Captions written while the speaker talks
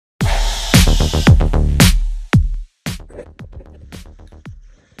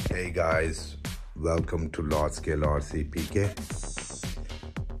Hey guys, welcome to large scale RC PK.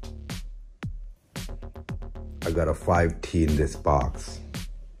 I got a 5T in this box.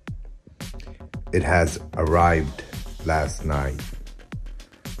 It has arrived last night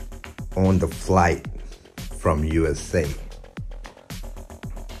on the flight from USA.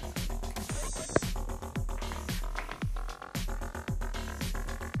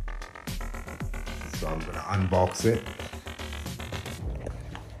 So I'm gonna unbox it.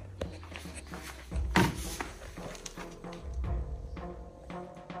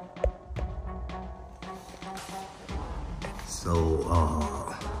 So I'm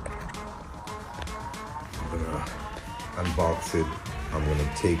gonna unbox it. I'm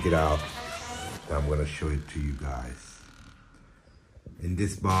gonna take it out. And I'm gonna show it to you guys. In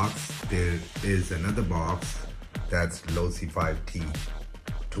this box, there is another box that's Losi 5T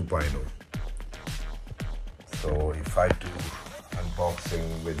 2.0. So if I do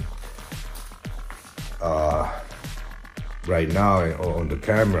unboxing with right now on the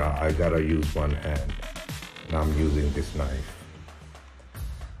camera, I gotta use one hand. And I'm using this knife.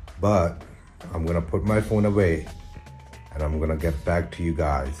 But I'm gonna put my phone away and I'm gonna get back to you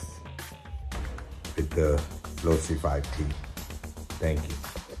guys with the Losi 5T. Thank you.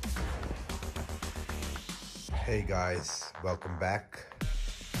 Hey guys, welcome back.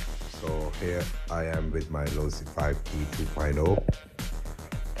 So here I am with my Losi 5T 2.0.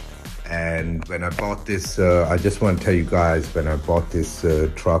 And when I bought this, I just want to tell you guys, when I bought this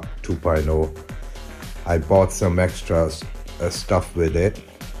truck 2.0, I bought some extra stuff with it.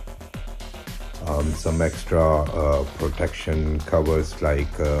 Some extra protection covers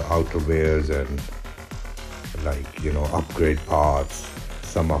like outerwears and like, you know, upgrade parts,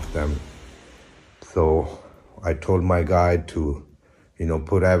 some of them. So I told my guy to, you know,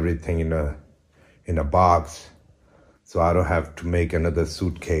 put everything in a box so I don't have to make another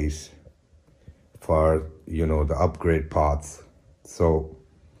suitcase for, you know, the upgrade parts. So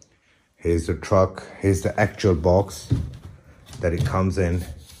here's the truck, here's the actual box that it comes in.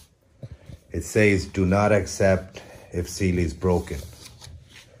 It says, do not accept if seal is broken.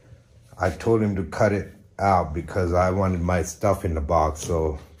 I told him to cut it out because I wanted my stuff in the box.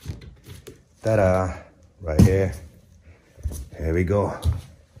 So, ta-da, right here. Here we go.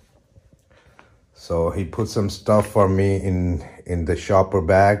 So he put some stuff for me in the shopper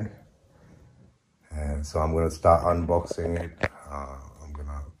bag. And so I'm gonna start unboxing it. I'm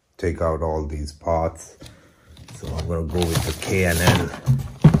gonna take out all these parts. So I'm gonna go with the K&N.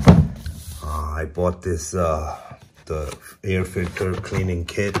 I bought this, the air filter cleaning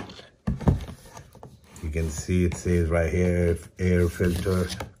kit. You can see it says right here, air filter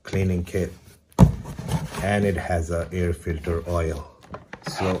cleaning kit. And it has a air filter oil.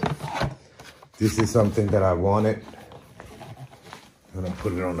 So this is something that I wanted. I'm gonna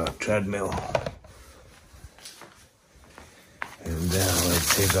put it on a treadmill. And then I'm gonna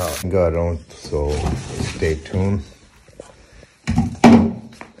take out. Got on, so stay tuned.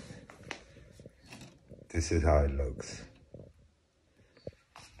 This is how it looks.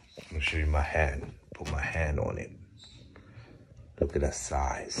 I'm gonna show you my hand. Put my hand on it. Look at the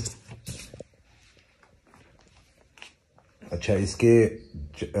size. अच्छा इसके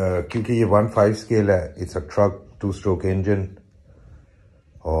क्योंकि ये 1.5 scale है, it's a truck 2-stroke engine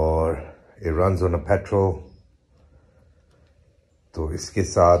और it runs on a petrol. तो इसके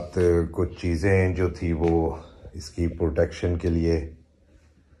साथ कुछ चीजें जो थी वो इसकी प्रोटेक्शन के लिए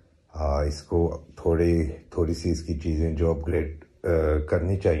इसको थोड़ी सी इसकी चीजें जो अपग्रेड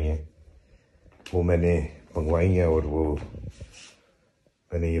करनी चाहिए वो मैंने मंगवाई हैं और वो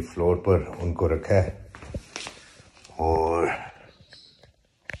मैंने ये फ्लोर पर उनको रखा है. और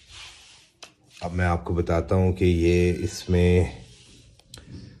अब मैं आपको बताता हूँ कि ये इसमें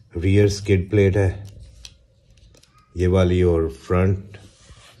रियर स्किड प्लेट है ये वाली और फ्रंट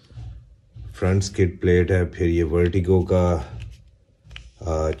स्किड प्लेट है. फिर ये वर्टिगो का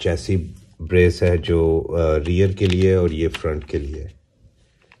चैसी ब्रेस है जो रियर के लिए और ये फ्रंट के लिए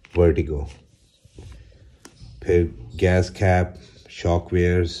वर्टिगो. फिर gas cap, shock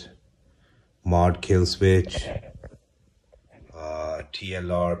wears, mod kill switch,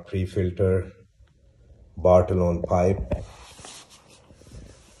 TLR pre-filter, bottle on pipe.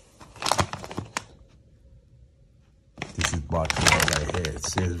 This is bottle right here, it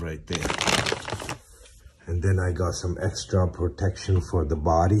says right there. And then I got some extra protection for the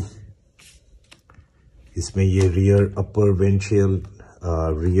body. इसमें ये rear upper windshield,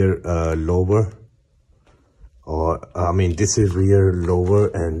 rear lower, or I mean this is rear lower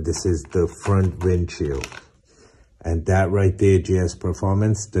and this is the front windshield. And that right there, JS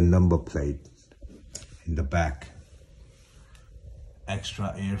Performance, the number plate in the back.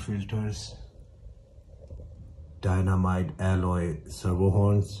 extra air filters, dynamite alloy servo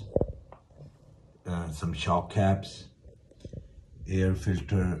horns, some shock caps, air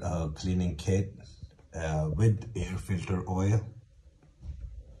filter cleaning kit with air filter oil.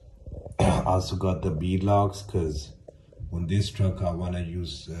 Also got the bead locks because on this truck I want to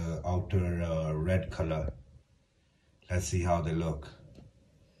use outer red color. Let's see how they look.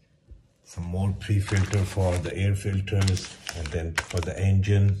 Some more pre-filter for the air filters, and then for the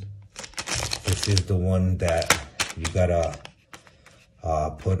engine, this is the one that you gotta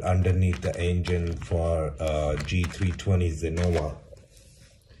put underneath the engine for G320 Zenova.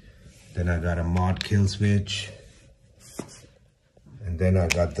 Then I got a mod kill switch, and then I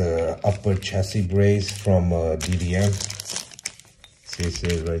got the upper chassis brace from DDM. See, it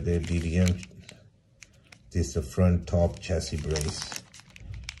says right there DDM. This is the front top chassis brace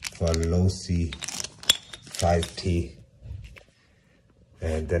for Losi 5T.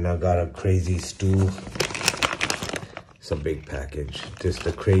 And then I got a crazy stool. It's a big package. Just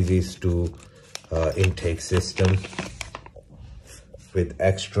a crazy stool intake system with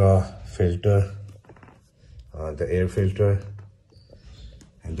extra filter, the air filter.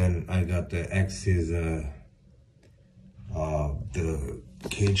 And then I got the X's, the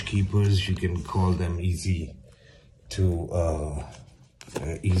cage keepers. You can call them easy to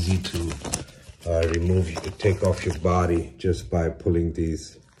remove, take off your body just by pulling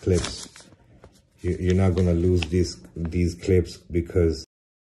these clips. You're not gonna lose these clips because